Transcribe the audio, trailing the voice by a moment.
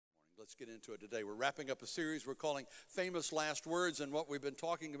Let's get into it today. We're wrapping up a series we're calling Famous Last Words, and what we've been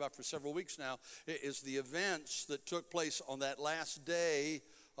talking about for several weeks now is the events that took place on that last day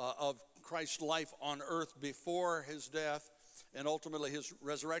of Christ's life on earth before his death and ultimately his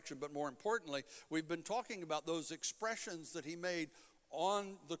resurrection. But more importantly, we've been talking about those expressions that he made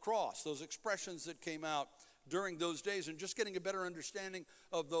on the cross, those expressions that came out during those days, and just getting a better understanding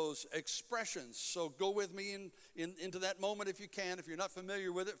of those expressions. So go with me into that moment if you can. If you're not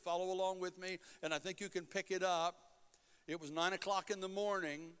familiar with it, follow along with me, and I think you can pick it up. It was 9 o'clock in the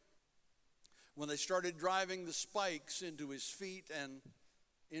morning when they started driving the spikes into his feet and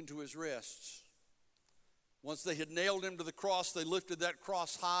into his wrists. Once they had nailed him to the cross, they lifted that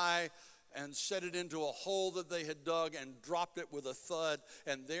cross high and set it into a hole that they had dug and dropped it with a thud.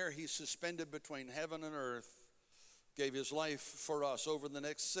 And there he suspended between heaven and earth, gave his life for us. Over the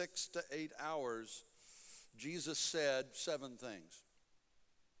next 6 to 8 hours, Jesus said 7 things.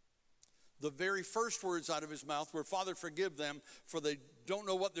 The very first words out of his mouth were, "Father, forgive them, for they don't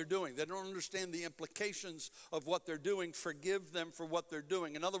know what they're doing." They don't understand the implications of what they're doing. Forgive them for what they're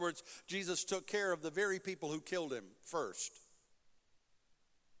doing. In other words, Jesus took care of the very people who killed him first.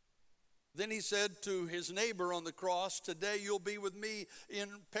 Then he said to his neighbor on the cross, "Today you'll be with me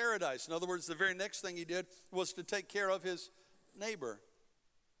in paradise." In other words, the very next thing he did was to take care of his neighbor.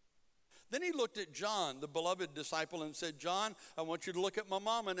 Then he looked at John, the beloved disciple, and said, "John, I want you to look at my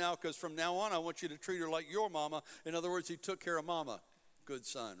mama now, because from now on I want you to treat her like your mama." In other words, he took care of mama. Good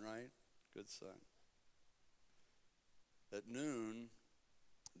son, right? Good son. At noon,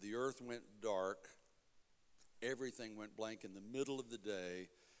 the earth went dark. Everything went blank in the middle of the day.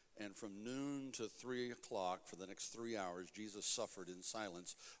 And from noon to 3 o'clock, for the next 3 hours, Jesus suffered in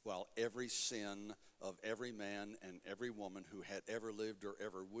silence while every sin of every man and every woman who had ever lived or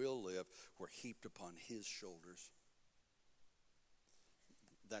ever will live were heaped upon his shoulders.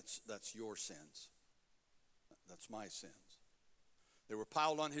 That's your sins. That's my sins. They were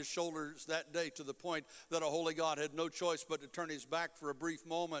piled on his shoulders that day to the point that a holy God had no choice but to turn his back for a brief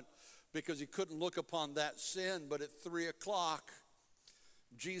moment because he couldn't look upon that sin. But at 3 o'clock,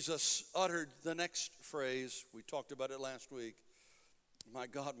 Jesus uttered the next phrase. We talked about it last week. My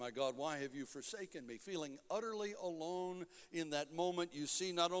God, why have you forsaken me?" Feeling utterly alone in that moment. You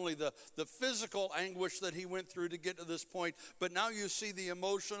see not only the physical anguish that he went through to get to this point, but now you see the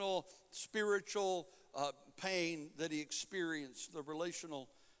emotional, spiritual pain that he experienced, the relational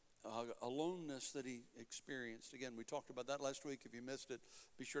aloneness that he experienced. Again, we talked about that last week. If you missed it,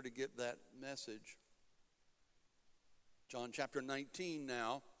 be sure to get that message. John chapter 19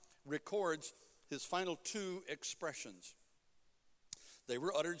 now records his final 2 expressions. They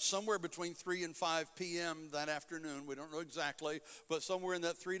were uttered somewhere between 3 and 5 p.m. that afternoon. We don't know exactly, but somewhere in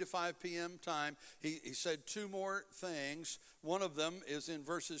that 3 to 5 p.m. time, he said 2 more things. One of them is in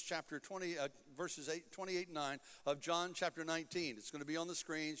verses 28 and 9 of John chapter 19. It's going to be on the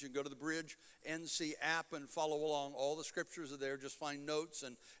screens. You can go to the Bridge NC app and follow along. All the scriptures are there. Just find notes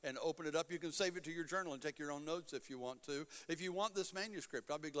and open it up. You can save it to your journal and take your own notes if you want to. If you want this manuscript,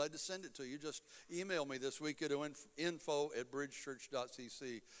 I'll be glad to send it to you. Just email me this week at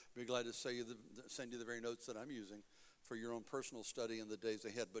info@bridgechurch.cc. Be glad to send you the very notes that I'm using for your own personal study in the days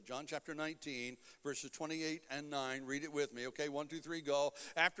ahead. But John chapter 19, verses 28 and 9, read it with me. Okay, 1, 2, 3, go.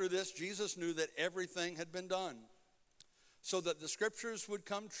 After this, Jesus knew that everything had been done, so that the scriptures would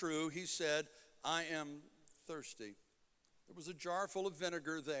come true. He said, "I am thirsty." There was a jar full of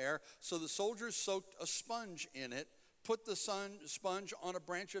vinegar there, so the soldiers soaked a sponge in it, put the sponge on a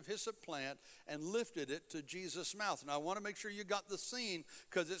branch of hyssop plant, and lifted it to Jesus' mouth. Now, I want to make sure you got the scene,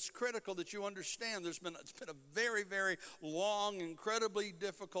 because it's critical that you understand it's been a very, very long, incredibly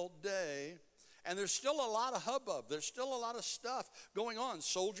difficult day. And there's still a lot of hubbub. There's still a lot of stuff going on.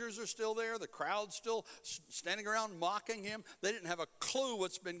 Soldiers are still there. The crowd's still standing around mocking him. They didn't have a clue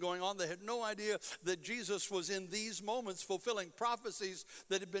what's been going on. They had no idea that Jesus was in these moments fulfilling prophecies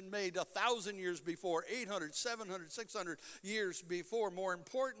that had been made 1,000 years before, 800, 700, 600 years before. More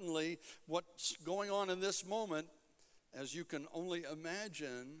importantly, what's going on in this moment, as you can only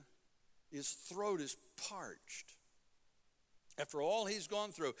imagine, his throat is parched. After all he's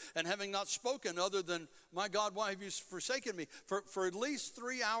gone through, and having not spoken other than, "My God, why have you forsaken me?" For at least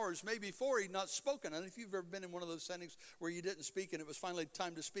 3 hours, maybe 4, he'd not spoken. And if you've ever been in one of those settings where you didn't speak and it was finally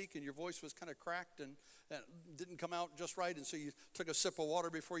time to speak and your voice was kind of cracked and didn't come out just right, and so you took a sip of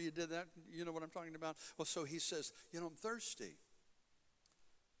water before you did that, you know what I'm talking about? Well, so he says, "I'm thirsty."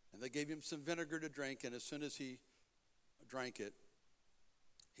 And they gave him some vinegar to drink, and as soon as he drank it,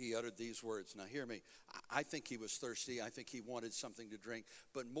 he uttered these words. Now hear me. I think he was thirsty. I think he wanted something to drink.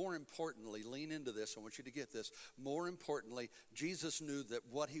 But more importantly, lean into this. I want you to get this. More importantly, Jesus knew that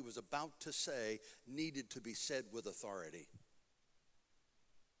what he was about to say needed to be said with authority.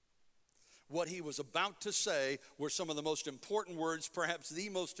 What he was about to say were some of the most important words, perhaps the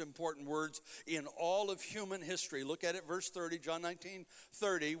most important words in all of human history. Look at it, verse 30, John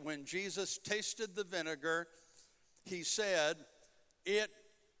 19:30. When Jesus tasted the vinegar, he said, "It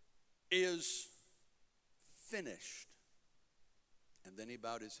is finished." And then he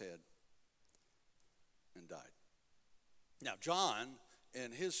bowed his head and died. Now, John,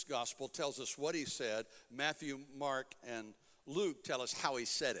 in his gospel, tells us what he said. Matthew, Mark, and Luke tell us how he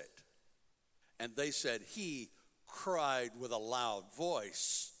said it. And they said, he cried with a loud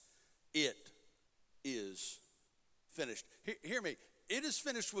voice, "It is finished." Hear me. "It is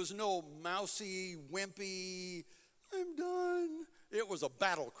finished" was no mousy, wimpy, "I'm done." It was a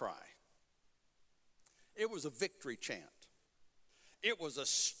battle cry. It was a victory chant. It was a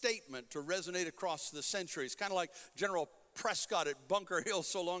statement to resonate across the centuries, kind of like General Prescott at Bunker Hill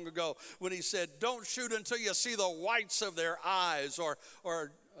so long ago when he said, "Don't shoot until you see the whites of their eyes," or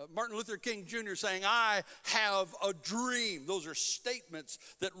Martin Luther King Jr. saying, "I have a dream." Those are statements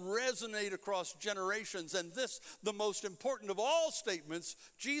that resonate across generations. And this, the most important of all statements,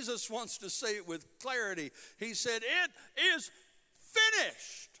 Jesus wants to say it with clarity. He said, "It is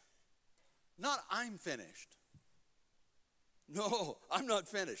finished." Not "I'm finished." No, I'm not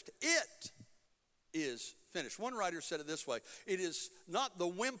finished. It is finished. One writer said it this way: it is not the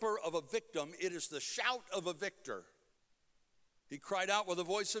whimper of a victim, it is the shout of a victor. He cried out with a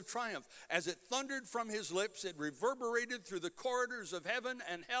voice of triumph. As it thundered from his lips, it reverberated through the corridors of heaven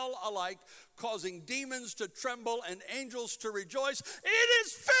and hell alike, causing demons to tremble and angels to rejoice. It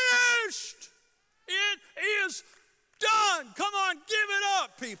is finished. It is done. Come on, give it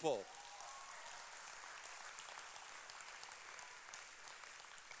up, people.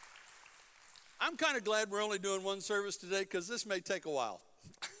 I'm kind of glad we're only doing one service today because this may take a while.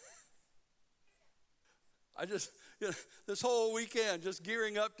 This whole weekend, just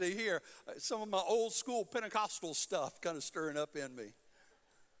gearing up to hear some of my old school Pentecostal stuff kind of stirring up in me.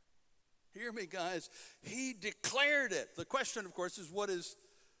 Hear me, guys. He declared it. The question, of course, is what is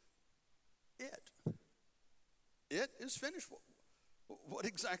it? It is finished. What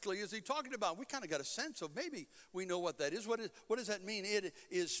exactly is he talking about? We kind of got a sense of maybe we know what that is. What does that mean? It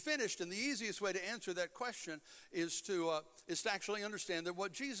is finished. And the easiest way to answer that question is to actually understand that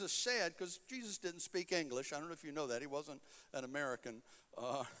what Jesus said, because Jesus didn't speak English. I don't know if you know that. He wasn't an American.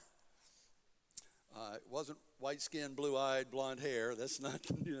 It wasn't white skin, blue-eyed, blonde hair. That's not.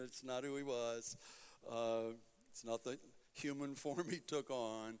 It's not who he was. It's not the human form he took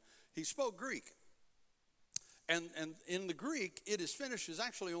on. He spoke Greek. And in the Greek, "it is finished" is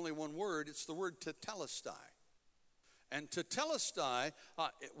actually only one word. It's the word tetelestai. And tetelestai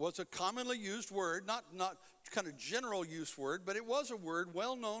it was a commonly used word, not kind of general use word, but it was a word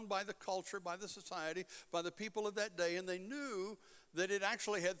well known by the culture, by the society, by the people of that day. And they knew that it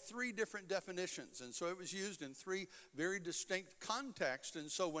actually had three different definitions. And so it was used in three very distinct contexts.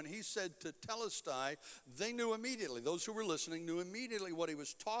 And so when he said tetelestai, they knew immediately. Those who were listening knew immediately what he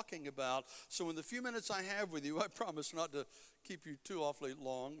was talking about. So in the few minutes I have with you, I promise not to keep you too awfully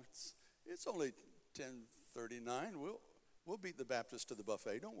long. It's only 10:39. We'll beat the Baptist to the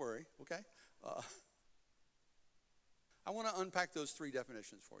buffet. Don't worry, okay? I want to unpack those three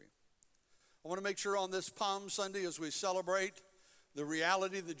definitions for you. I want to make sure on this Palm Sunday, as we celebrate the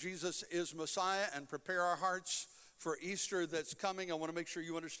reality that Jesus is Messiah and prepare our hearts for Easter that's coming, I want to make sure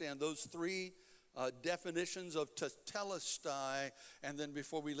you understand those three definitions of tetelestai. And then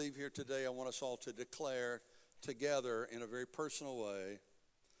before we leave here today, I want us all to declare together in a very personal way,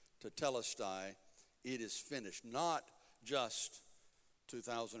 tetelestai, it is finished. Not just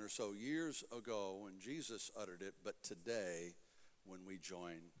 2,000 or so years ago when Jesus uttered it, but today when we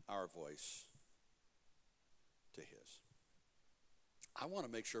join our voice to his. I want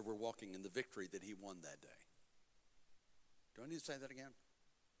to make sure we're walking in the victory that he won that day. Do I need to say that again?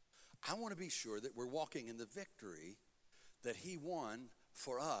 I want to be sure that we're walking in the victory that he won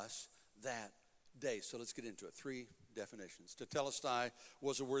for us that day. So let's get into it. Three definitions. Tetelestai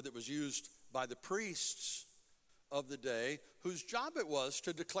was a word that was used by the priests of the day, whose job it was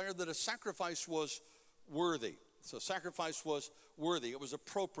to declare that a sacrifice was worthy. So sacrifice was worthy. It was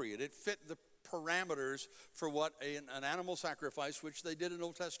appropriate. It fit the parameters for what an animal sacrifice, which they did in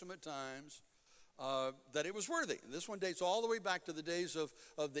Old Testament times, that it was worthy. And this one dates all the way back to the days of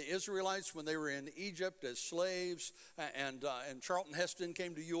the Israelites when they were in Egypt as slaves. And Charlton Heston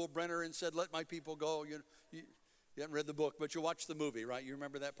came to Yul Brynner and said, "Let my people go." You haven't read the book, but you watched the movie, right? You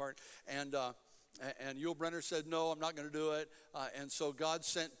remember that part? And Yul Brynner said, no, I'm not going to do it. And so God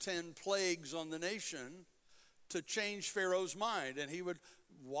sent 10 plagues on the nation to change Pharaoh's mind. And he would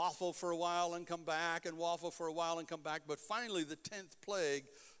waffle for a while and come back, and waffle for a while and come back. But finally, the 10th plague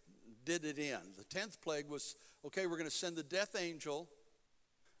did it end. The 10th plague was, okay, we're going to send the death angel,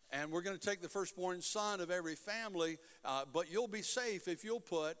 and we're going to take the firstborn son of every family, but you'll be safe if you'll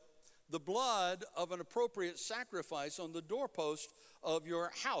put the blood of an appropriate sacrifice on the doorpost of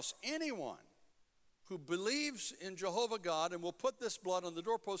your house. Anyone who believes in Jehovah God and will put this blood on the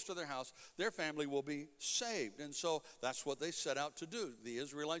doorpost of their house, their family will be saved. And so that's what they set out to do. The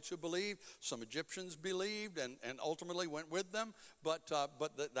Israelites who believed, some Egyptians believed and ultimately went with them, but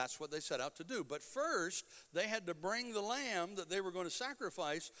that's what they set out to do. But first, they had to bring the lamb that they were going to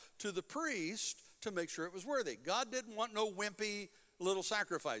sacrifice to the priest to make sure it was worthy. God didn't want no wimpy little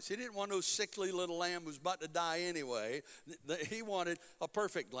sacrifice. He didn't want no sickly little lamb who's about to die anyway. He wanted a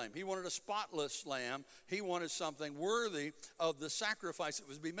perfect lamb. He wanted a spotless lamb. He wanted something worthy of the sacrifice that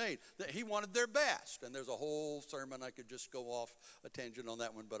was to be made. He wanted their best. And there's a whole sermon. I could just go off a tangent on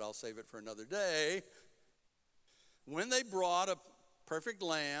that one, but I'll save it for another day. When they brought a perfect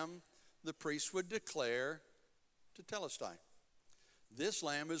lamb, the priest would declare to Telestai, this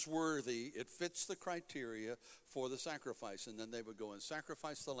lamb is worthy. It fits the criteria for the sacrifice. And then they would go and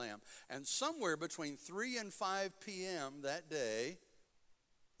sacrifice the lamb. And somewhere between 3 and 5 p.m. that day,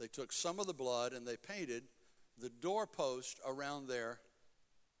 they took some of the blood and they painted the doorpost around their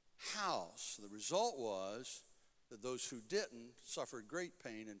house. The result was that those who didn't suffered great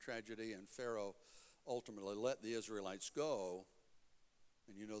pain and tragedy, and Pharaoh ultimately let the Israelites go.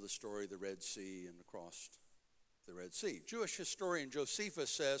 And you know the story, the Red Sea and crossed the Red Sea. Jewish historian Josephus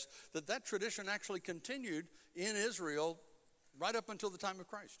says that tradition actually continued in Israel right up until the time of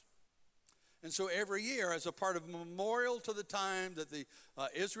Christ. And so every year, as a part of memorial to the time that the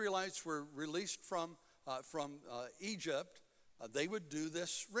Israelites were released from Egypt, they would do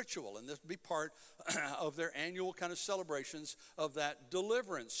this ritual, and this would be part of their annual kind of celebrations of that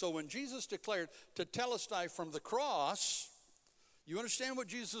deliverance. So when Jesus declared to Telestai from the cross, you understand what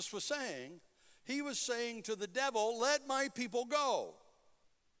Jesus was saying? He was saying to the devil, let my people go.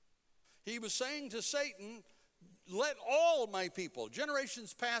 He was saying to Satan, let all my people,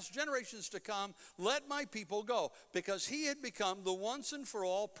 generations past, generations to come, let my people go. Because he had become the once and for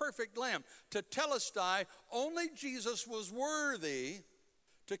all perfect lamb. To Telestai, only Jesus was worthy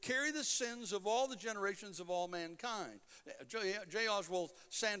to carry the sins of all the generations of all mankind. J. Oswald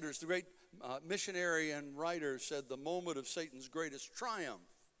Sanders, the great missionary and writer, said the moment of Satan's greatest triumph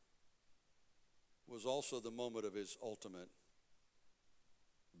was also the moment of his ultimate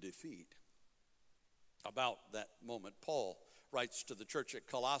defeat. About that moment, Paul writes to the church at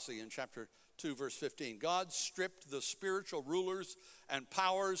Colossae in chapter 2, verse 15. God stripped the spiritual rulers and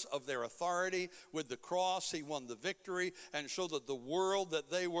powers of their authority. With the cross, he won the victory and showed that the world that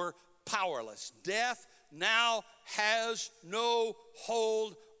they were powerless. Death now has no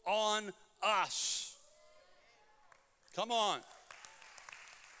hold on us. Come on.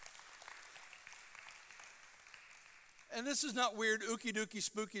 And this is not weird, ookie-dookie,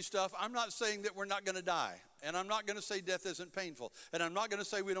 spooky stuff. I'm not saying that we're not going to die. And I'm not going to say death isn't painful. And I'm not going to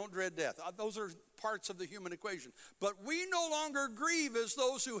say we don't dread death. Those are parts of the human equation. But we no longer grieve as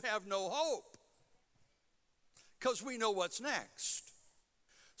those who have no hope, because we know what's next.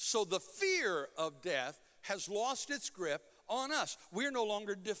 So the fear of death has lost its grip on us. We're no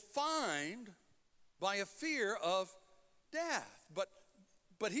longer defined by a fear of death.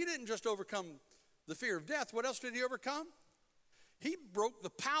 But he didn't just overcome the fear of death. What else did he overcome? He broke the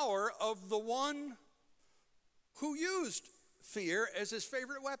power of the one who used fear as his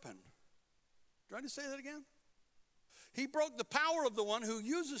favorite weapon. Do I need to say that again? He broke the power of the one who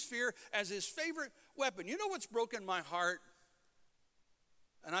uses fear as his favorite weapon. You know what's broken my heart?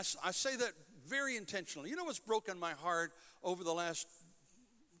 And I say that very intentionally. You know what's broken my heart over the last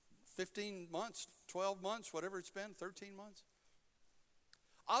 15 months, 12 months, whatever it's been, 13 months?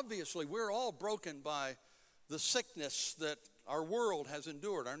 Obviously, we're all broken by the sickness that our world has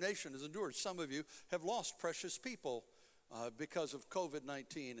endured, our nation has endured. Some of you have lost precious people because of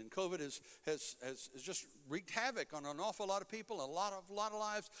COVID-19. And COVID has just wreaked havoc on an awful lot of people, a lot of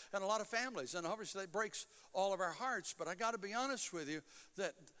lives, and a lot of families. And obviously, that breaks all of our hearts. But I got to be honest with you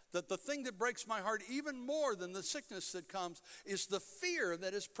that the thing that breaks my heart even more than the sickness that comes is the fear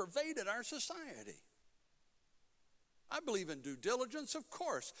that has pervaded our society. I believe in due diligence, of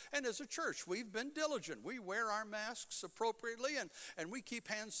course. And as a church, we've been diligent. We wear our masks appropriately, and we keep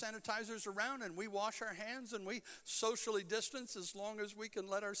hand sanitizers around, and we wash our hands, and we socially distance as long as we can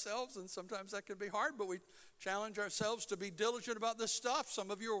let ourselves. And sometimes that can be hard, but we challenge ourselves to be diligent about this stuff. Some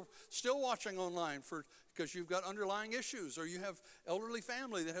of you are still watching online because you've got underlying issues, or you have elderly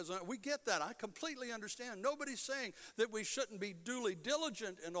family that has. We get that. I completely understand. Nobody's saying that we shouldn't be duly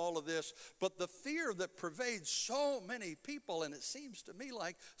diligent in all of this, but the fear that pervades so many people, and it seems to me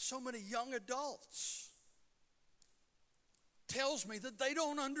like so many young adults, tells me that they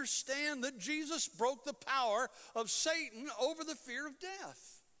don't understand that Jesus broke the power of Satan over the fear of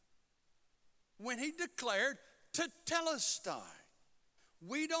death when he declared tetelestai.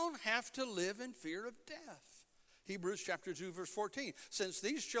 We don't have to live in fear of death. Hebrews chapter 2, verse 14. Since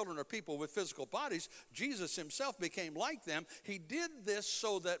these children are people with physical bodies, Jesus himself became like them. He did this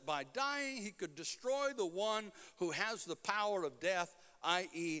so that by dying he could destroy the one who has the power of death,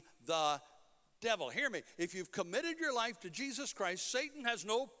 i.e. the devil. Hear me. If you've committed your life to Jesus Christ, Satan has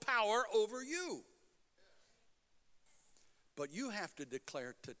no power over you. But you have to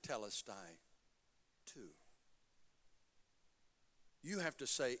declare tetelestai too. You have to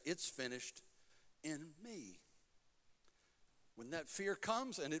say, it's finished in me. When that fear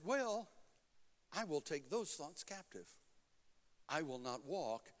comes, and it will, I will take those thoughts captive. I will not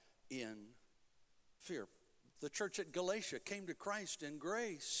walk in fear. The church at Galatia came to Christ in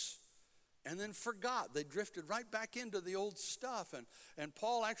grace and then forgot. They drifted right back into the old stuff. And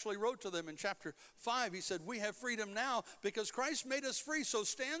Paul actually wrote to them in chapter 5. He said, we have freedom now because Christ made us free. So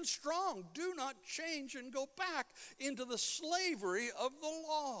stand strong. Do not change and go back into the slavery of the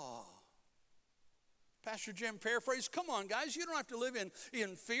law. Pastor Jim paraphrased, come on, guys. You don't have to live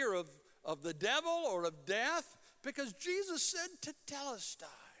in fear of the devil or of death, because Jesus said tetelestai.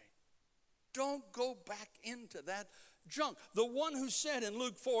 Don't go back into that junk. The one who said in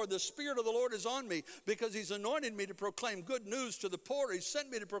Luke 4, the Spirit of the Lord is on me because he's anointed me to proclaim good news to the poor. He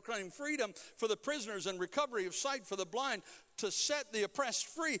sent me to proclaim freedom for the prisoners and recovery of sight for the blind, to set the oppressed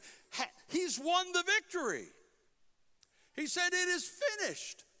free. He's won the victory. He said it is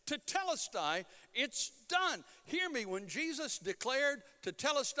finished. Tetelestai, it's done. Hear me, when Jesus declared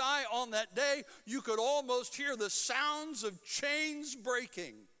tetelestai on that day, you could almost hear the sounds of chains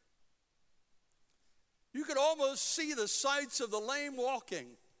breaking. You could almost see the sights of the lame walking.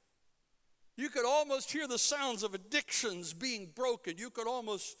 You could almost hear the sounds of addictions being broken. You could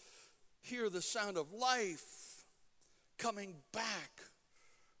almost hear the sound of life coming back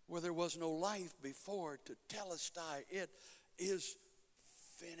where there was no life before. Tetelestai, it is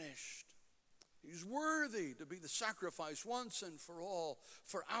finished. He's worthy to be the sacrifice once and for all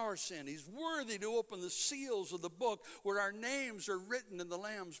for our sin. He's worthy to open the seals of the book where our names are written in the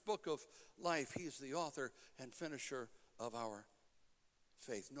Lamb's book of life. He is the author and finisher of our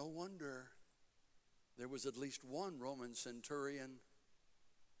faith. No wonder there was at least one Roman centurion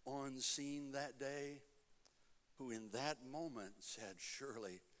on scene that day who in that moment said,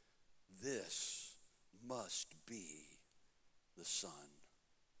 surely this must be the Son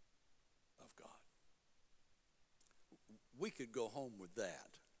of God. We could go home with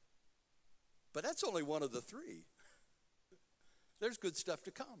that. But that's only one of the three. There's good stuff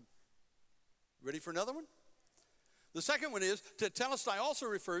to come. Ready for another one? The second one is, tetelestai also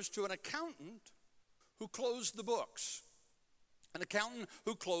refers to an accountant who closed the books. An accountant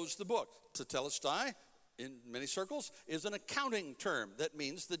who closed the book. Tetelestai, in many circles, is an accounting term that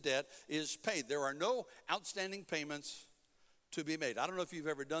means the debt is paid. There are no outstanding payments to be made. I don't know if you've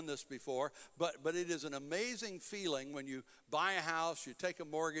ever done this before, but it is an amazing feeling when you buy a house, you take a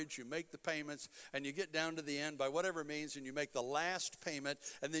mortgage, you make the payments, and you get down to the end by whatever means, and you make the last payment,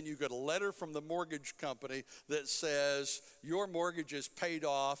 and then you get a letter from the mortgage company that says, your mortgage is paid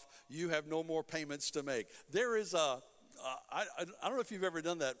off, you have no more payments to make. There is I don't know if you've ever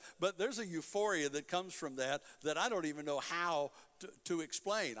done that, but there's a euphoria that comes from that I don't even know how to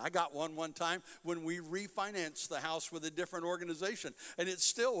explain. I got one time when we refinanced the house with a different organization, and it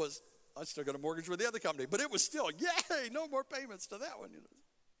still was, I still got a mortgage with the other company, but it was still, yay, no more payments to that one.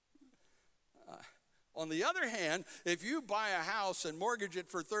 On the other hand, if you buy a house and mortgage it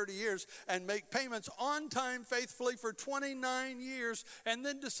for 30 years and make payments on time faithfully for 29 years and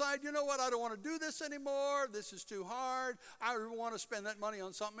then decide, you know what, I don't want to do this anymore, this is too hard, I want to spend that money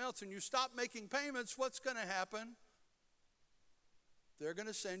on something else, and you stop making payments, what's going to happen? They're going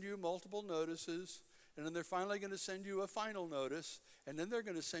to send you multiple notices, and then they're finally going to send you a final notice, and then they're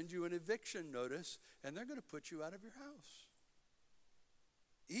going to send you an eviction notice, and they're going to put you out of your house,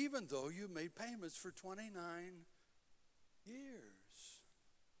 even though you made payments for 29 years.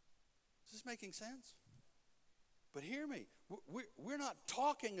 Is this making sense? But hear me, we're not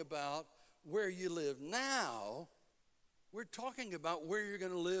talking about where you live now. We're talking about where you're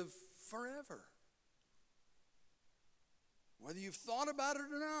going to live forever. Whether you've thought about it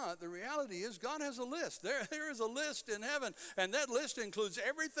or not, the reality is God has a list. There is a list in heaven, and that list includes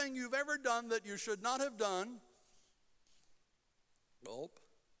everything you've ever done that you should not have done. Nope.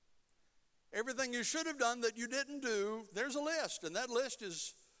 Everything you should have done that you didn't do, there's a list, and that list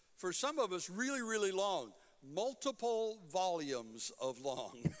is, for some of us, really, really long. Multiple volumes of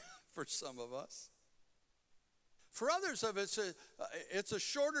long for some of us. For others of us, it's a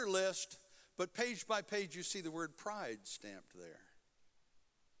shorter list, but page by page you see the word pride stamped there,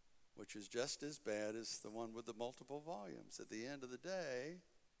 which is just as bad as the one with the multiple volumes. At the end of the day,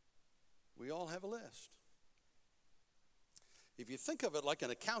 we all have a list. If you think of it like an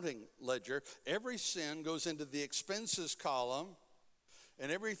accounting ledger, every sin goes into the expenses column,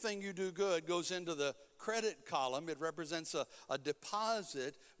 and everything you do good goes into the credit column. It represents a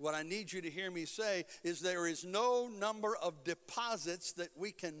deposit. What I need you to hear me say is there is no number of deposits that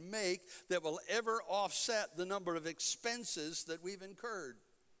we can make that will ever offset the number of expenses that we've incurred.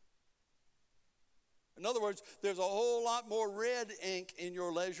 In other words, there's a whole lot more red ink in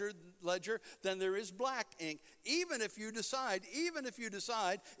your ledger than there is black ink. Even if you decide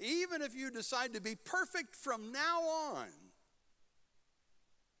to be perfect from now on,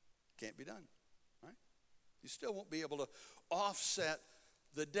 can't be done, right? You still won't be able to offset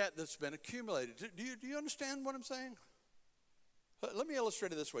the debt that's been accumulated. Do you understand what I'm saying? Let me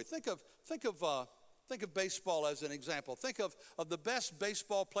illustrate it this way. Think of baseball as an example. Think of the best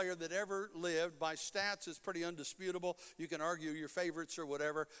baseball player that ever lived. By stats, it's pretty undisputable. You can argue your favorites or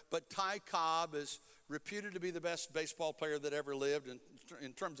whatever, but Ty Cobb is reputed to be the best baseball player that ever lived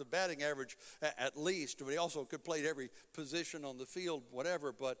in terms of batting average at least. But he also could play every position on the field,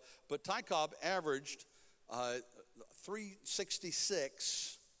 whatever. But Ty Cobb averaged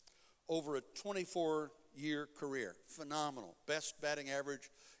 366 over a 24-year career. Phenomenal. Best batting average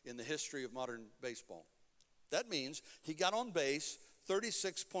in the history of modern baseball. That means he got on base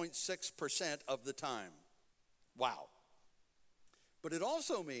 36.6% of the time. Wow. But it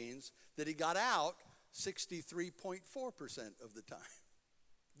also means that he got out 63.4% of the time.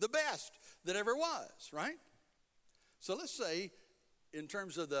 The best that ever was, right? So let's say, in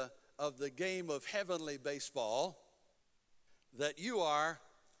terms of the game of heavenly baseball, that you are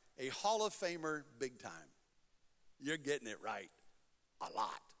a Hall of Famer big time. You're getting it right a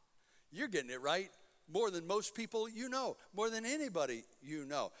lot. You're getting it right more than most people you know, more than anybody you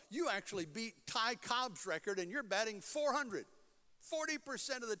know. You actually beat Ty Cobb's record, and you're batting 400.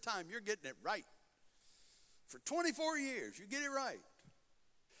 40% of the time, you're getting it right. For 24 years, you get it right.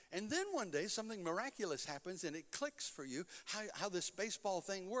 And then one day, something miraculous happens, and it clicks for you how this baseball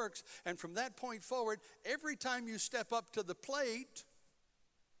thing works. And from that point forward, every time you step up to the plate,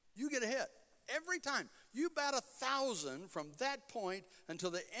 you get a hit. Every time. You bat 1,000 from that point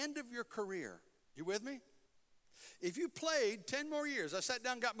until the end of your career. You with me? If you played 10 more years, I sat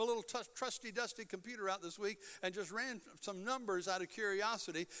down, got my little trusty dusty computer out this week and just ran some numbers out of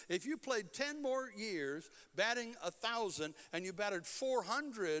curiosity. If you played 10 more years, batting 1,000, and you batted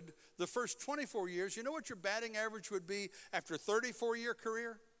 400 the first 24 years, you know what your batting average would be after a 34-year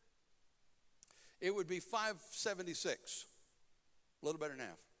career? It would be 576, a little better than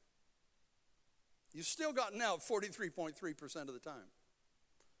half. You've still gotten out 43.3% of the time.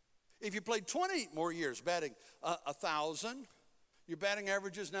 If you played 20 more years batting 1,000, your batting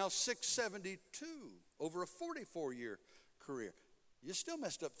average is now 672 over a 44-year career. You still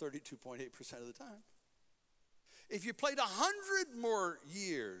messed up 32.8% of the time. If you played 100 more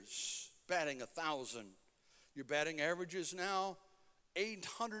years batting 1,000, your batting average is now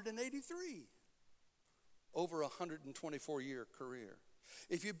 883 over a 124-year career.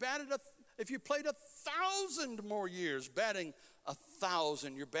 If you played 1,000 more years batting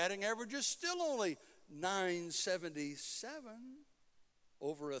 1,000, your batting average is still only 977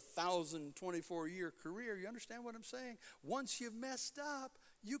 over a 1,024-year career. You understand what I'm saying? Once you've messed up,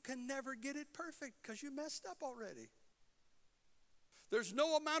 you can never get it perfect because you messed up already. There's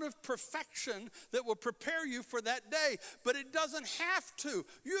no amount of perfection that will prepare you for that day, but it doesn't have to.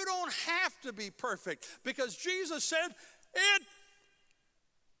 You don't have to be perfect because Jesus said, it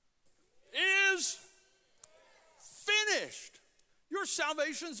is finished. Your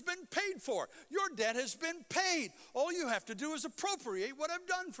salvation's been paid for. Your debt has been paid. All you have to do is appropriate what I've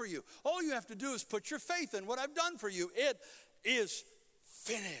done for you. All you have to do is put your faith in what I've done for you. It is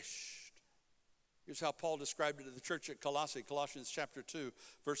finished. Here's how Paul described it to the church at Colossae, Colossians chapter 2,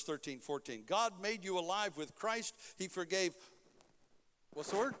 verse 13, 14. God made you alive with Christ. He forgave,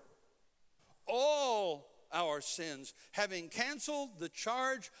 what's the word? All our sins, having canceled the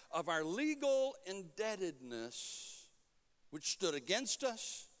charge of our legal indebtedness, which stood against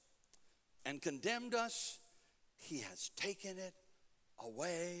us and condemned us. He has taken it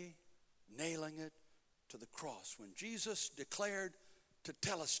away, nailing it to the cross. When Jesus declared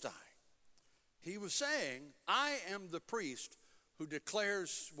tetelestai, he was saying, I am the priest who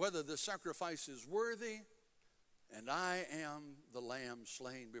declares whether the sacrifice is worthy, and I am the lamb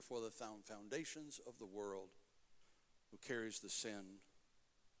slain before the foundations of the world, who carries the sin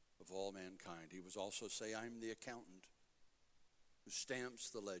of all mankind. He was also say, I'm the accountant who stamps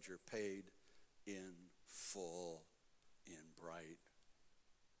the ledger, paid in full, in bright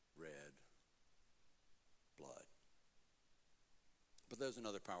red blood. But there's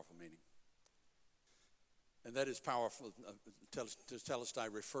another powerful meaning. And that is powerful. Tetelestai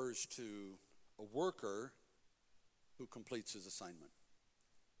refers to a worker who completes his assignment.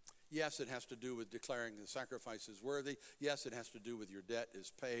 Yes, it has to do with declaring the sacrifice is worthy. Yes, it has to do with your debt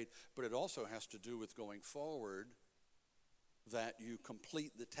is paid. But it also has to do with going forward, that you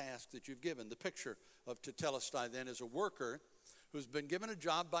complete the task that you've given. The picture of tetelestai then is a worker who's been given a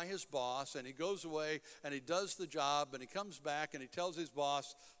job by his boss, and he goes away and he does the job, and he comes back and he tells his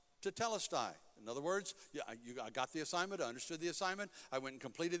boss, tetelestai. In other words, I got the assignment, I understood the assignment, I went and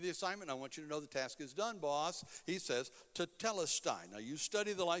completed the assignment, I want you to know the task is done, boss. He says, tetelestai. Now you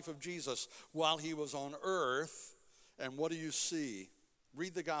study the life of Jesus while he was on earth, and what do you see?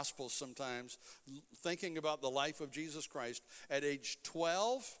 Read the Gospels sometimes, thinking about the life of Jesus Christ. At age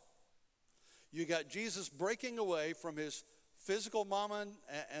 12, you got Jesus breaking away from his physical mama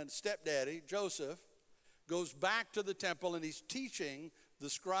and stepdaddy, Joseph, goes back to the temple, and he's teaching the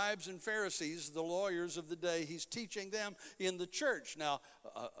scribes and Pharisees, the lawyers of the day. He's teaching them in the church. Now,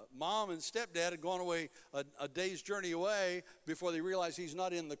 mom and stepdad had gone away a day's journey away before they realize he's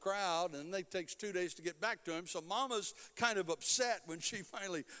not in the crowd, and it takes 2 days to get back to him. So mama's kind of upset when she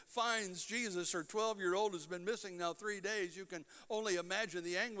finally finds Jesus. Her 12-year-old has been missing now 3 days. You can only imagine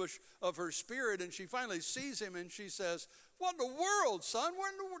the anguish of her spirit, and she finally sees him, and she says, what in the world, son?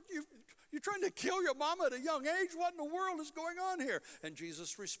 You're trying to kill your mama at a young age? What in the world is going on here? And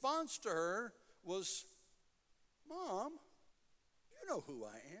Jesus' response to her was, Mom, you know who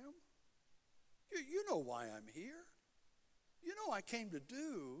I am. You know why I'm here. You know I came to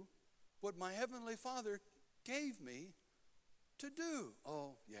do what my heavenly Father gave me to do.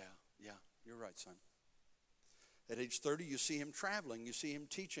 Oh, yeah, you're right, son. At age 30, you see him traveling, you see him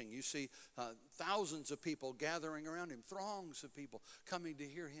teaching, you see thousands of people gathering around him, throngs of people coming to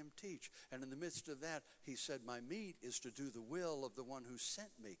hear him teach. And in the midst of that, he said, my meat is to do the will of the one who sent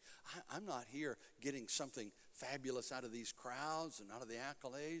me. I'm not here getting something fabulous out of these crowds and out of the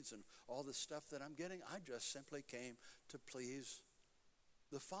accolades and all the stuff that I'm getting. I just simply came to please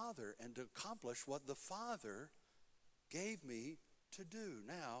the Father and to accomplish what the Father gave me to do.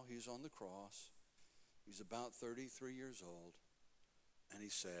 Now he's on the cross. He's about 33 years old, and he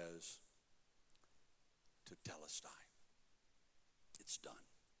says, tetelestai. It's done.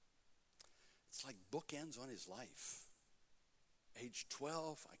 It's like bookends on his life. Age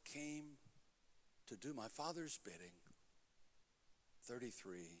 12, I came to do my Father's bidding.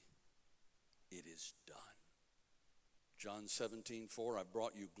 33, it is done. John 17:4, I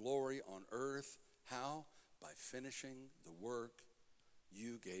brought you glory on earth. How? By finishing the work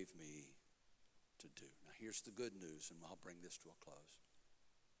you gave me to do. Now here's the good news, and I'll bring this to a close.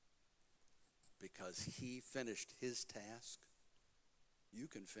 Because he finished his task, you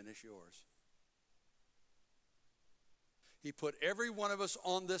can finish yours. He put every one of us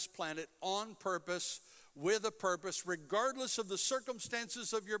on this planet on purpose, with a purpose, regardless of the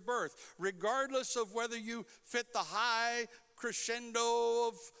circumstances of your birth, regardless of whether you fit the high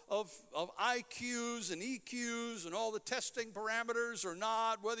crescendo of IQs and EQs and all the testing parameters or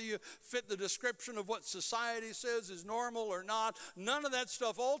not, whether you fit the description of what society says is normal or not. None of that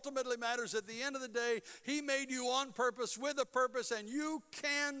stuff ultimately matters. At the end of the day, he made you on purpose, with a purpose, and you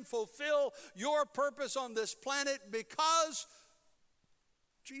can fulfill your purpose on this planet because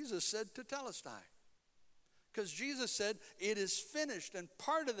Jesus said tetelestai. Because Jesus said it is finished, and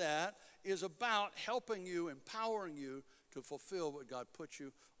part of that is about helping you, empowering you to fulfill what God put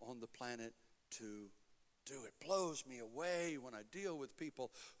you on the planet to do. It blows me away when I deal with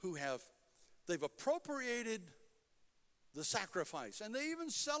people who they've appropriated the sacrifice, and they even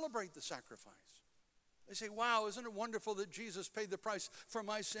celebrate the sacrifice. They say, wow, isn't it wonderful that Jesus paid the price for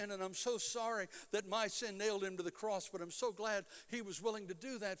my sin? And I'm so sorry that my sin nailed him to the cross, but I'm so glad he was willing to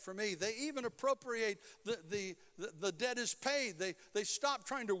do that for me. They even appropriate the debt is paid. They stop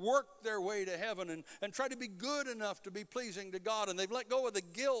trying to work their way to heaven and try to be good enough to be pleasing to God. And they've let go of the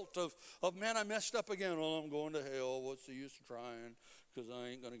guilt of man, I messed up again. Well, I'm going to hell. What's the use of trying? Because I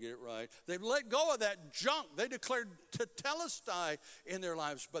ain't going to get it right. They've let go of that junk. They declared tetelestai in their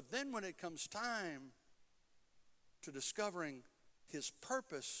lives. But then when it comes time to discovering his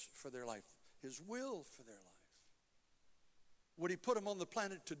purpose for their life, his will for their life, what he put them on the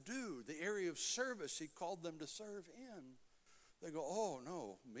planet to do, the area of service he called them to serve in, they go, oh,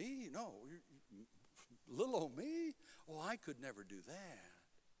 no, me? No, little old me? Oh, I could never do that.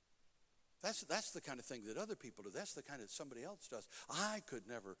 That's the kind of thing that other people do. That's the kind of somebody else does. I could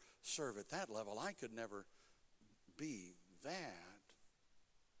never serve at that level. I could never be that.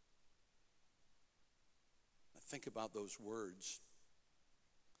 Think about those words,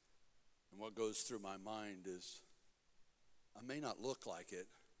 and what goes through my mind is, I may not look like it,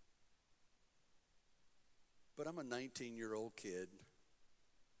 but I'm a 19-year-old kid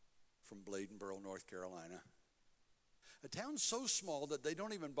from Bladenboro, North Carolina, a town so small that they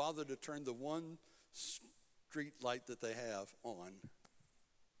don't even bother to turn the one street light that they have on.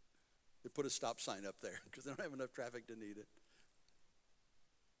 They put a stop sign up there because they don't have enough traffic to need it.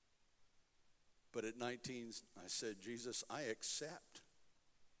 But at 19, I said, Jesus, I accept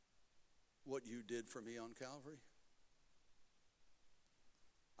what you did for me on Calvary.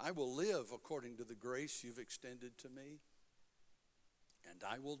 I will live according to the grace you've extended to me, and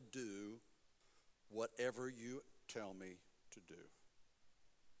I will do whatever you tell me to do.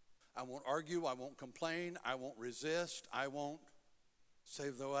 I won't argue. I won't complain. I won't resist. I won't say,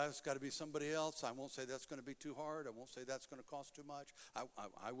 though, it's got to be somebody else. I won't say that's going to be too hard. I won't say that's going to cost too much.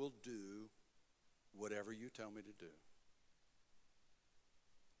 I will do whatever you tell me to do.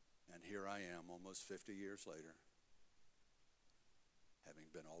 And here I am, almost 50 years later, having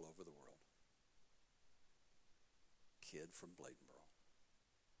been all over the world. Kid from Bladenboro.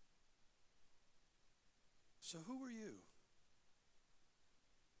 So who are you?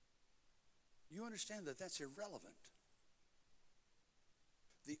 You understand that that's irrelevant.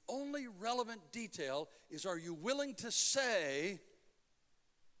 The only relevant detail is, are you willing to say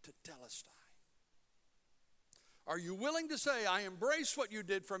tetelestai? Are you willing to say, I embrace what you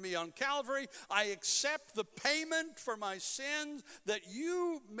did for me on Calvary. I accept the payment for my sins that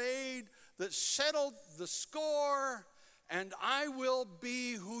you made, that settled the score, and I will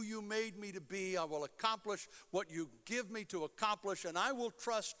be who you made me to be. I will accomplish what you give me to accomplish, and I will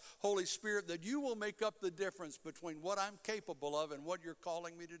trust, Holy Spirit, that you will make up the difference between what I'm capable of and what you're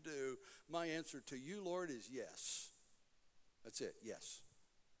calling me to do. My answer to you, Lord, is yes. That's it, yes.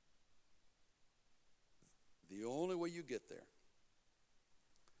 The only way you get there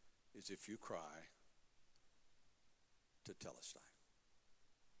is if you cry tetelestai.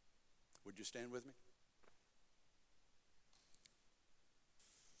 Would you stand with me?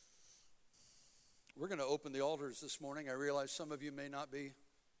 We're going to open the altars this morning. I realize some of you may not be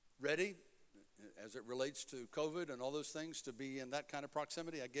ready as it relates to COVID and all those things to be in that kind of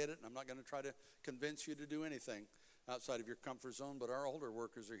proximity. I get it, and I'm not going to try to convince you to do anything outside of your comfort zone, but our altar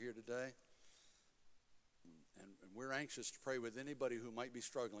workers are here today. And we're anxious to pray with anybody who might be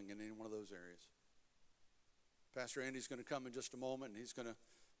struggling in any one of those areas. Pastor Andy's going to come in just a moment, and he's going to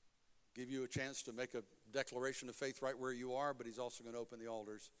give you a chance to make a declaration of faith right where you are, but he's also going to open the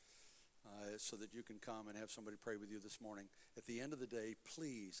altars so that you can come and have somebody pray with you this morning. At the end of the day,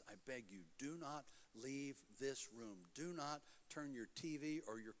 please, I beg you, do not leave this room. Do not turn your TV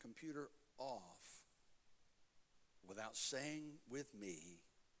or your computer off without saying with me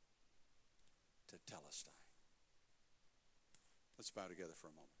tetelestai. Let's bow together for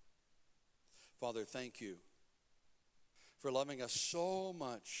a moment. Father, thank you for loving us so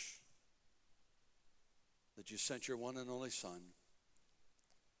much that you sent your one and only Son,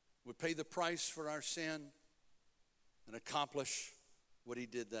 would pay the price for our sin and accomplish what he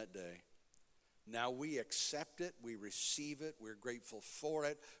did that day. Now we accept it, we receive it, we're grateful for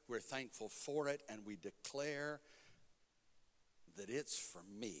it, we're thankful for it, and we declare that it's for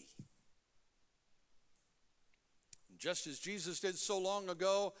me. Just as Jesus did so long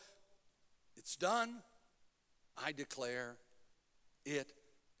ago, it's done. I declare it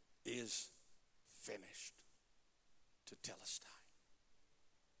is finished. Tetelestai.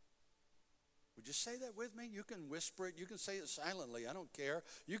 Would you say that with me? You can whisper it. You can say it silently. I don't care.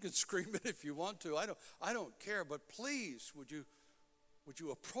 You can scream it if you want to. I don't care. But please, would you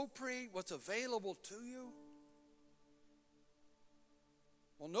appropriate what's available to you?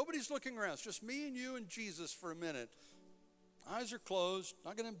 Well, nobody's looking around. It's just me and you and Jesus for a minute. Eyes are closed.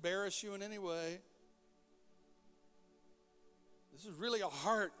 Not going to embarrass you in any way. This is really a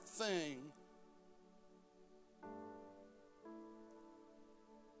heart thing.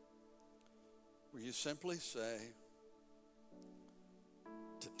 Where you simply say,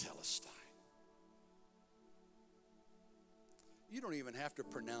 Tetelestai. You don't even have to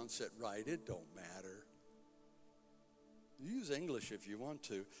pronounce it right. It don't matter. Use English if you want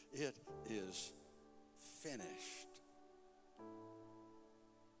to. It is finished.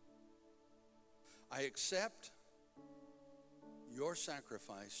 I accept your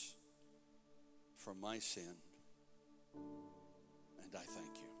sacrifice for my sin, and I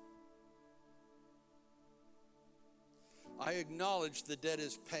thank you. I acknowledge the debt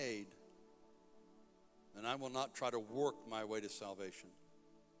is paid, and I will not try to work my way to salvation.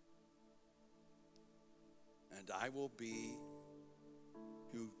 And I will be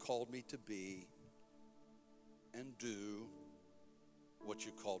who you called me to be and do what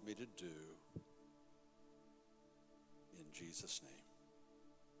you called me to do. In Jesus' name.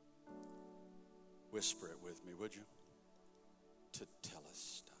 Whisper it with me, would you?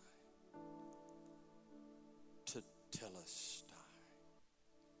 Tetelestai. Tetelestai.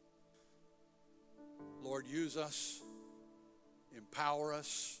 Lord, use us, empower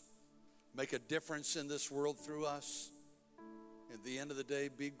us, make a difference in this world through us. At the end of the day,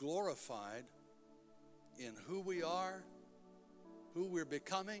 be glorified in who we are, who we're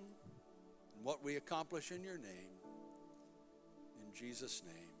becoming, and what we accomplish in your name. In Jesus'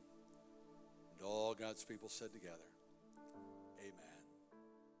 name. And all God's people said together, amen.